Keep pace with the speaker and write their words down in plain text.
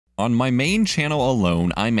On my main channel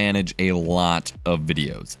alone, I manage a lot of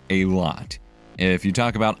videos, a lot. If you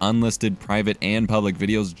talk about unlisted, private, and public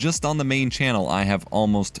videos, just on the main channel, I have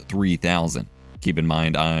almost 3,000. Keep in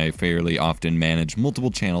mind, I fairly often manage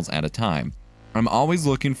multiple channels at a time. I'm always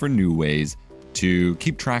looking for new ways to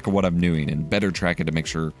keep track of what I'm doing and better track it to make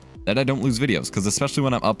sure that I don't lose videos, because especially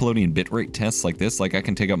when I'm uploading bitrate tests like this, like I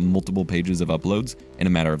can take up multiple pages of uploads in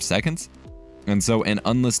a matter of seconds. And so an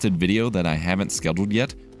unlisted video that I haven't scheduled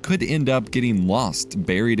yet could end up getting lost,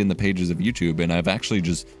 buried in the pages of YouTube, and I've actually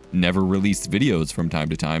just never released videos from time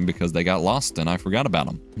to time because they got lost and I forgot about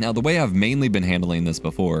them. Now, the way I've mainly been handling this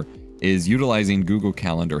before is utilizing Google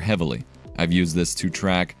Calendar heavily. I've used this to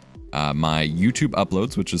track my YouTube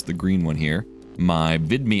uploads, which is the green one here, my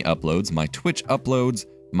VidMe uploads, my Twitch uploads,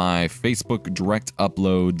 my Facebook direct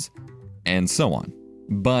uploads, and so on.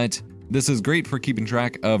 But this is great for keeping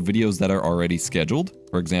track of videos that are already scheduled.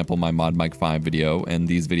 For example, my ModMic 5 video and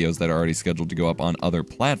these videos that are already scheduled to go up on other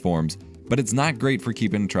platforms, but it's not great for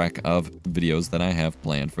keeping track of videos that I have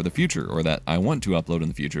planned for the future or that I want to upload in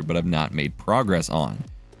the future but have not made progress on.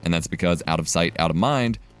 And that's because out of sight, out of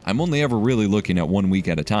mind, I'm only ever really looking at 1 week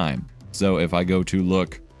at a time. So if I go to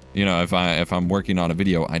look, you know, if I'm working on a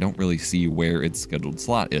video, I don't really see where its scheduled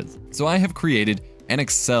slot is. So I have created an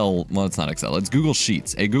Excel, well, it's not Excel, it's Google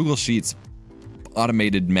Sheets, a Google Sheets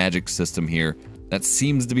automated magic system here that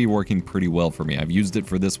seems to be working pretty well for me. I've used it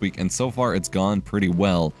for this week and so far it's gone pretty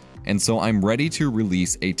well. And so I'm ready to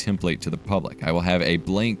release a template to the public. I will have a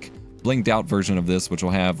blanked out version of this, which will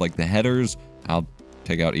have like the headers. I'll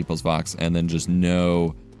take out EposVox and then just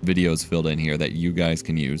no videos filled in here that you guys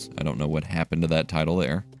can use. I don't know what happened to that title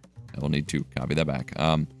there. I will need to copy that back.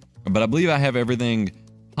 But I believe I have everything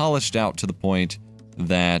polished out to the point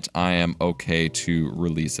that I am okay to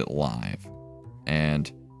release it live.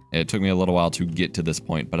 And it took me a little while to get to this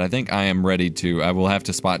point, but I think I am ready to. I will have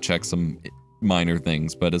to spot check some minor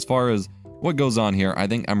things, but as far as what goes on here, I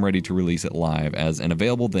think I'm ready to release it live as an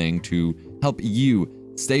available thing to help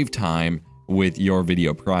you save time with your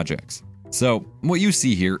video projects. So what you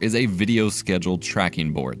see here is a video schedule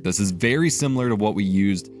tracking board. This is very similar to what we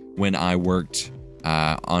used when I worked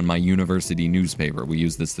on my university newspaper. We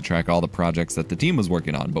use this to track all the projects that the team was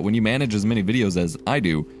working on. But when you manage as many videos as I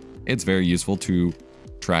do, it's very useful to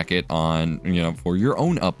track it on, you know, for your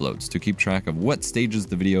own uploads, to keep track of what stages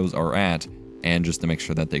the videos are at and just to make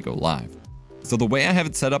sure that they go live. So the way I have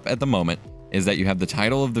it set up at the moment is that you have the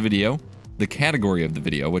title of the video, the category of the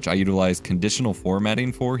video, which I utilize conditional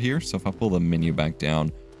formatting for here. So if I pull the menu back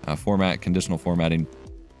down, format, conditional formatting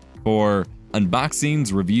for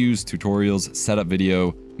unboxings, reviews, tutorials, setup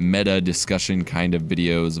video, meta discussion kind of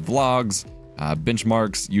videos, vlogs,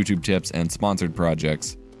 benchmarks, YouTube tips, and sponsored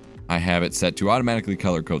projects. I have it set to automatically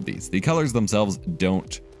color code these. The colors themselves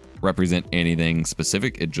don't represent anything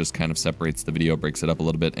specific. It just kind of separates the video, breaks it up a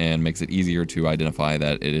little bit, and makes it easier to identify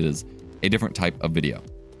that it is a different type of video.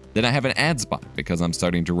 Then I have an ad spot because I'm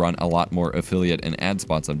starting to run a lot more affiliate and ad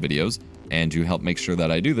spots on videos. And to help make sure that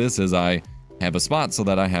I do this is I have a spot so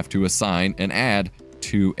that I have to assign an ad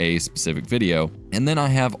to a specific video. And then I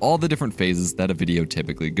have all the different phases that a video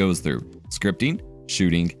typically goes through: scripting,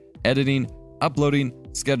 shooting, editing, uploading,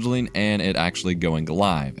 scheduling, and it actually going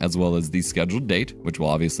live, as well as the scheduled date, which will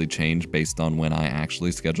obviously change based on when I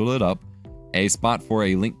actually schedule it up. A spot for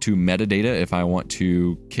a link to metadata if I want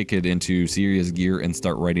to kick it into serious gear and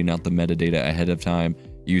start writing out the metadata ahead of time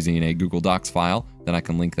using a Google Docs file, then I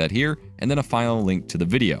can link that here, and then a final link to the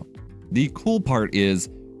video. The cool part is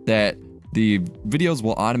that the videos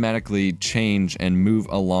will automatically change and move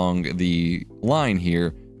along the line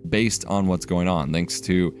here based on what's going on, thanks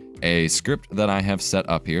to a script that I have set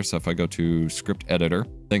up here. So if I go to script editor,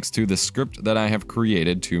 thanks to the script that I have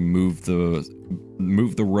created to move the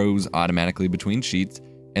rows automatically between sheets,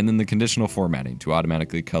 and then the conditional formatting to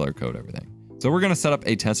automatically color code everything. So we're going to set up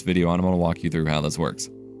a test video and I'm going to walk you through how this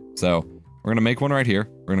works. So we're going to make one right here.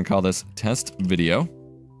 We're going to call this test video.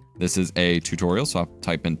 This is a tutorial, so I'll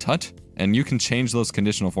type in tut, and you can change those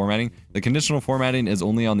conditional formatting. The conditional formatting is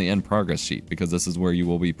only on the in progress sheet because this is where you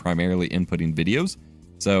will be primarily inputting videos.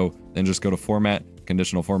 So then just go to format,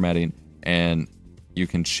 conditional formatting, and you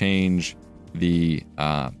can change the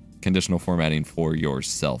conditional formatting for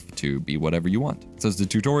yourself to be whatever you want. So as the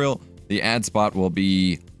tutorial, the ad spot will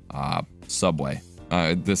be Subway.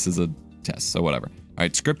 This is a test, so whatever. All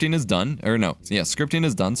right, scripting is done, or no, yeah, scripting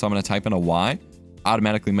is done. So I'm gonna type in a Y,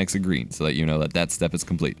 automatically makes it green so that you know that that step is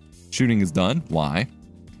complete. Shooting is done, Y.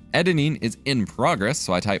 Editing is in progress,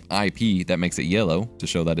 so I type IP, that makes it yellow to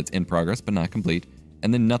show that it's in progress but not complete.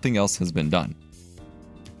 And then nothing else has been done.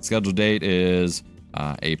 Scheduled date is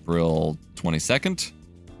April 22nd.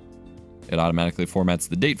 it automatically formats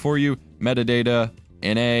the date for you, metadata,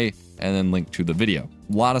 NA, and then link to the video.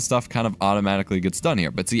 A lot of stuff kind of automatically gets done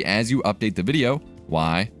here. But see, as you update the video,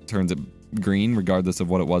 Y turns it green regardless of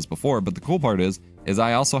what it was before. But the cool part is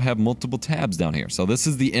I also have multiple tabs down here. So this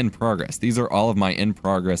is the in progress. These are all of my in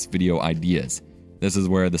progress video ideas. This is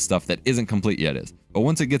where the stuff that isn't complete yet is. But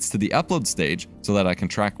once it gets to the upload stage, so that I can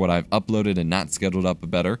track what I've uploaded and not scheduled up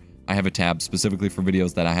better, I have a tab specifically for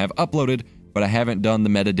videos that I have uploaded, but I haven't done the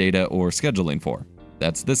metadata or scheduling for.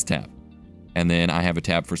 That's this tab. And then I have a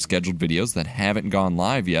tab for scheduled videos that haven't gone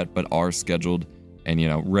live yet, but are scheduled and, you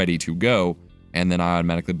know, ready to go. And then I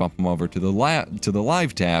automatically bump them over to the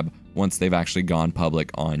live tab once they've actually gone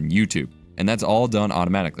public on YouTube. And that's all done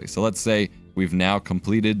automatically. So let's say we've now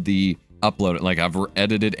completed the upload, like I've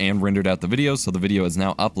edited and rendered out the video, so the video is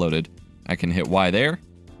now uploaded. I can hit Y there,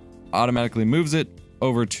 automatically moves it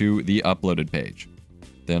over to the uploaded page.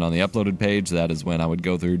 Then on the uploaded page, that is when I would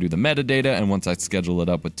go through, do the metadata, and once I schedule it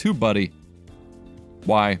up with TubeBuddy,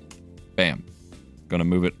 Y, bam. Gonna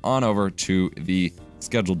move it on over to the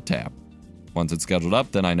scheduled tab. Once it's scheduled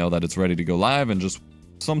up, then I know that it's ready to go live, and just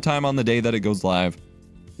sometime on the day that it goes live,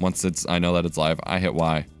 once I know that it's live, I hit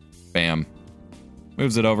Y, bam,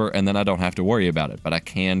 moves it over, and then I don't have to worry about it. But I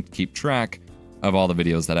can keep track of all the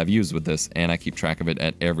videos that I've used with this, and I keep track of it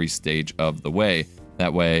at every stage of the way.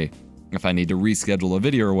 That way, if I need to reschedule a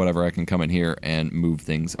video or whatever, I can come in here and move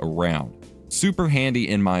things around. Super handy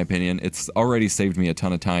in my opinion. It's already saved me a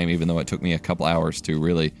ton of time, even though it took me a couple hours to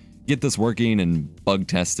really get this working and bug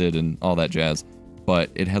tested and all that jazz. But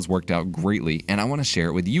it has worked out greatly, and I want to share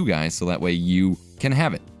it with you guys so that way you can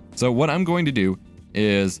have it. So what I'm going to do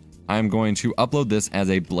is I'm going to upload this as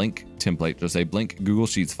a blank template, just a blank Google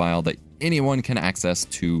Sheets file that anyone can access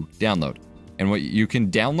to download. And what you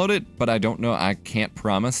can download it, but I don't know, I can't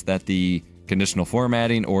promise that the conditional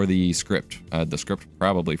formatting or the script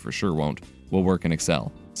probably for sure will work in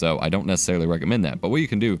Excel. So I don't necessarily recommend that. But what you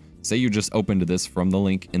can do, say you just opened this from the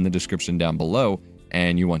link in the description down below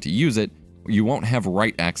and you want to use it, you won't have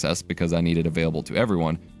write access because I need it available to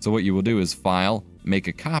everyone. So what you will do is file, make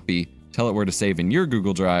a copy, tell it where to save in your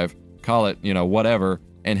Google Drive, call it, you know, whatever,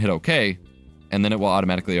 and hit OK. And then it will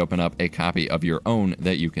automatically open up a copy of your own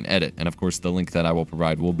that you can edit. And of course, the link that I will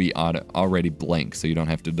provide will be already blank, so you don't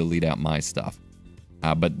have to delete out my stuff.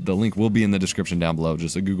 But the link will be in the description down below,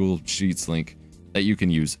 just a Google Sheets link that you can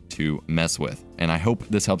use to mess with. And I hope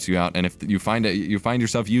this helps you out. And if you find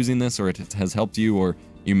yourself using this, or it has helped you, or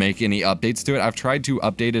you make any updates to it, I've tried to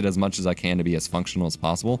update it as much as I can to be as functional as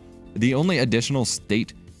possible. The only additional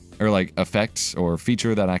state or like effect or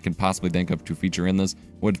feature that I could possibly think of to feature in this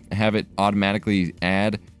would have it automatically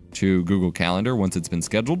add to Google Calendar once it's been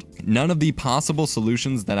scheduled. None of the possible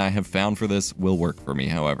solutions that I have found for this will work for me,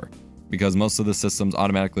 however, because most of the systems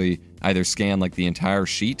automatically either scan like the entire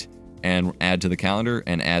sheet and add to the calendar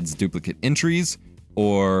and adds duplicate entries,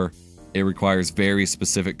 or it requires very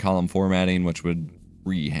specific column formatting, which would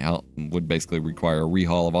basically require a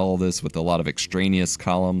rehaul of all of this with a lot of extraneous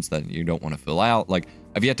columns that you don't want to fill out. Like,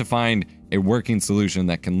 I've yet to find a working solution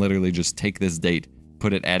that can literally just take this date,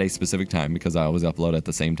 put it at a specific time, because I always upload at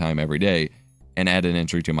the same time every day, and add an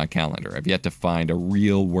entry to my calendar. I've yet to find a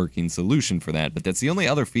real working solution for that, but that's the only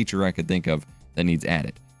other feature I could think of that needs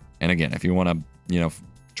added. And again, if you want to, you know,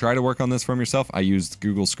 try to work on this from yourself, I used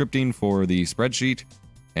Google Scripting for the spreadsheet,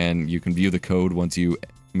 and you can view the code once you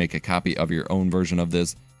make a copy of your own version of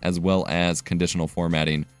this, as well as conditional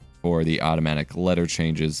formatting for the automatic letter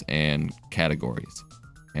changes and categories.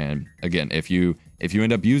 And again, if you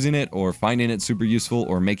end up using it or finding it super useful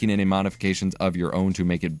or making any modifications of your own to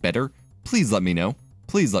make it better, please let me know.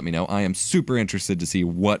 Please let me know. I am super interested to see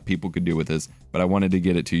what people could do with this, but I wanted to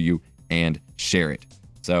get it to you and share it.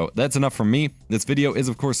 So that's enough from me. This video is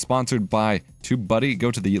of course sponsored by TubeBuddy.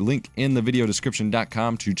 Go to the link in the video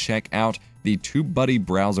description.com to check out the TubeBuddy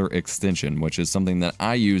browser extension, which is something that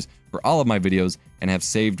I use for all of my videos and have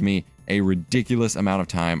saved me a ridiculous amount of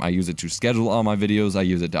time. I use it to schedule all my videos. I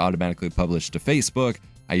use it to automatically publish to Facebook.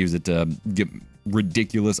 I use it to get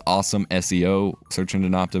ridiculous, awesome SEO, search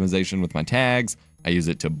engine optimization with my tags. I use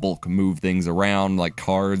it to bulk move things around like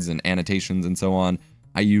cards and annotations and so on.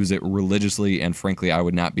 I use it religiously, and frankly, I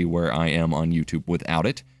would not be where I am on YouTube without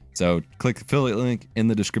it. So click the affiliate link in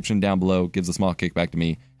the description down below, gives a small kickback to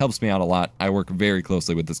me, helps me out a lot. I work very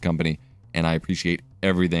closely with this company, and I appreciate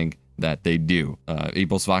everything that they do.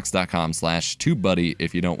 EposVox.com/TubeBuddy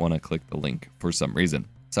if you don't want to click the link for some reason.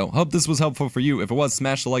 So hope this was helpful for you. If it was,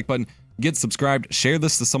 smash the like button, get subscribed, share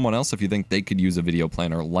this to someone else if you think they could use a video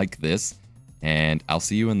planner like this, and I'll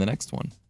see you in the next one.